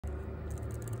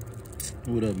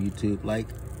What up, YouTube? Like,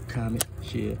 comment,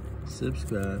 share,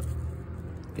 subscribe.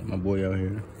 Got my boy out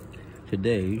here.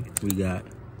 Today, we got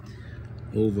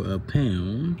over a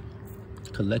pound,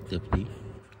 collectively,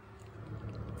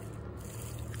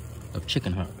 of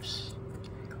chicken hearts.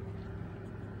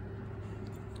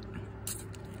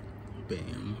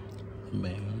 Bam,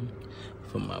 bam,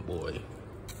 for my boy.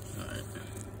 Alright.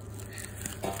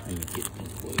 Let me get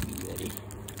this boy ready.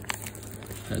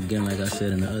 Again, like I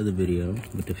said in the other video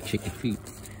with the chicken feet,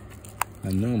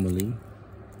 I normally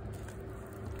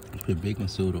put baking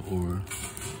soda or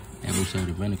apple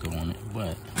cider vinegar on it,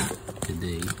 but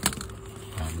today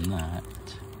I'm not.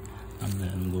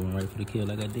 I'm going right for the kill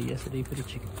like I did yesterday for the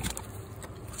chicken feet.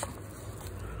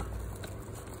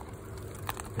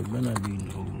 There better not be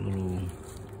no little,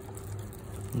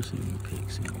 what's in the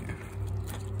pigs in here?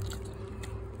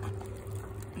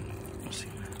 Let's see.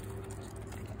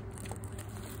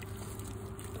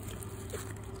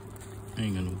 I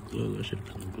ain't got no gloves. I should have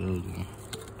put some gloves on.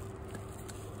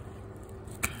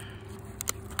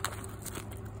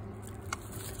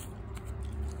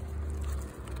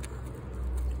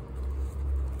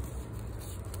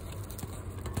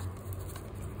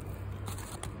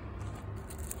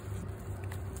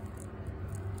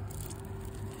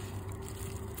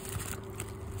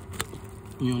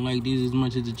 You don't like these as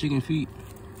much as the chicken feet?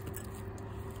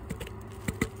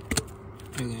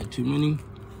 I got too many.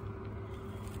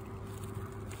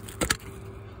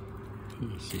 Let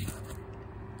me see.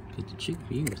 Cause the chicken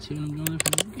feet, you was tearing them joints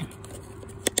up again.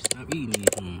 Stop eating these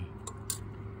ones.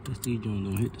 Guess these joints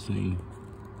don't hit the same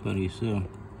by themselves.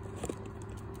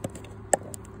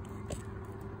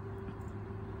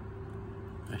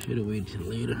 I should have waited till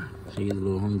later. So he's a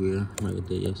little hungrier like I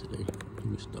did yesterday. He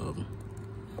was starving.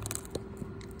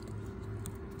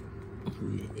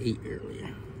 We ate earlier.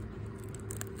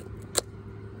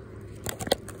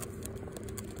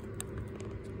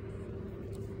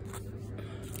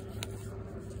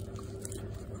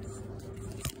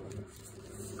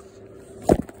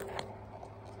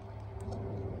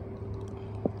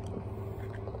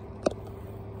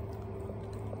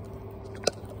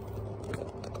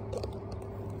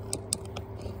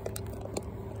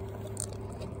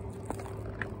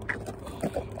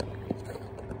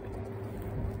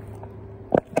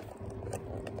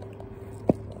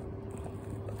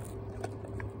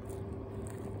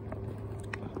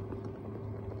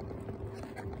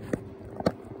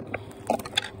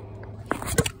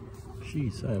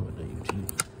 Jeez, sorry about that, YouTube.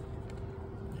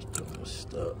 This almost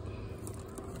stuck.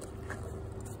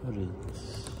 What is this?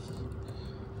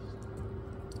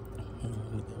 I don't know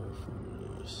what the fruit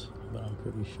it is, but I'm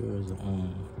pretty sure it's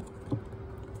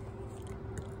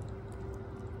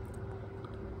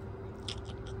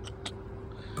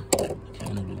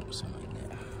cantaloupe or something like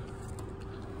that.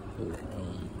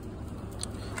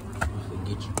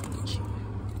 Forget you.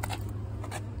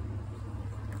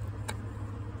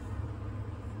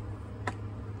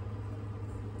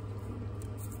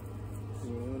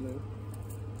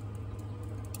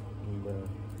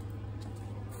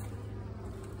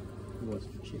 What's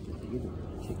the chicken? You do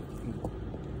chicken feet.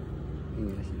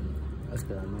 Yeah, that's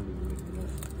what I remember you making that.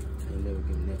 I ain't never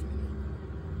getting that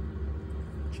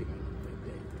chicken like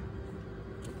that.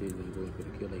 I think you're going for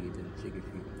the kill like you did the chicken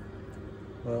feet.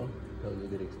 Well, that was a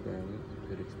good experiment.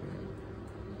 I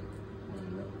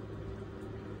don't know.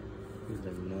 He's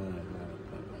like, nah,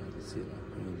 I ain't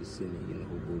just sitting there getting a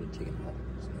whole bowl of chicken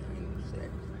hearts. I ain't no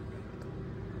sack.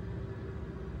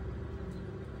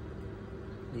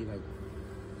 He like,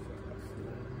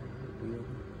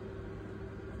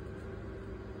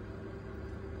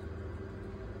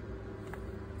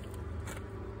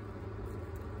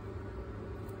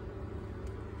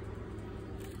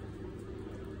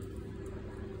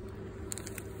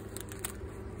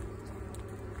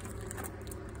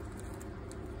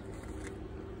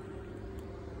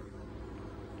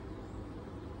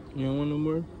 you don't want no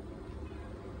more?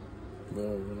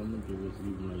 Well, what I'm gonna do is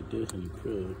leave them like this in the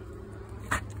crib.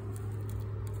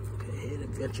 Okay, and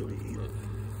eventually eat it.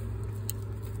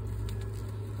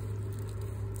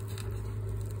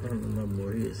 I don't know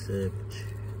more. He is savage.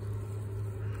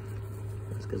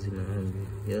 That's because he's not hungry.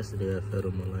 Yesterday I fed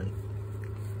him like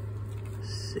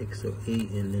 6 or 8,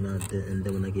 and then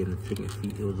when I gave him the chicken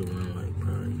feet, it was around like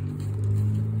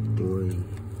probably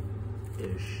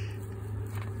 3-ish.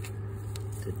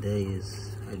 Today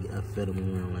I fed him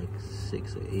around like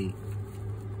 6 or 8,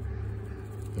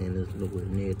 and it's nowhere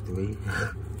near 3.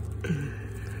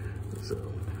 So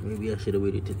maybe I should have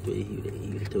waited till 3. He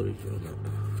would have told his joint up.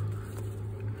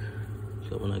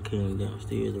 So when I came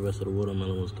downstairs, the rest of the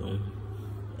watermelon was gone,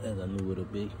 as I knew it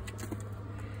would be.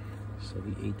 So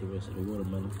we ate the rest of the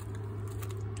watermelon.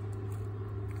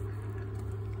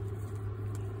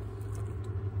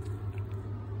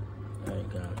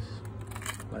 guys.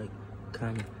 Like,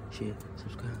 comment, share,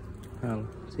 subscribe. Holla.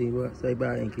 See you. Say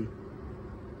bye, Inky.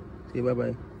 Say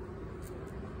bye-bye.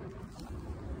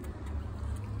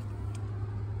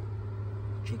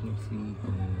 Chicken feet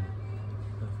and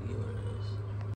I forget what it is.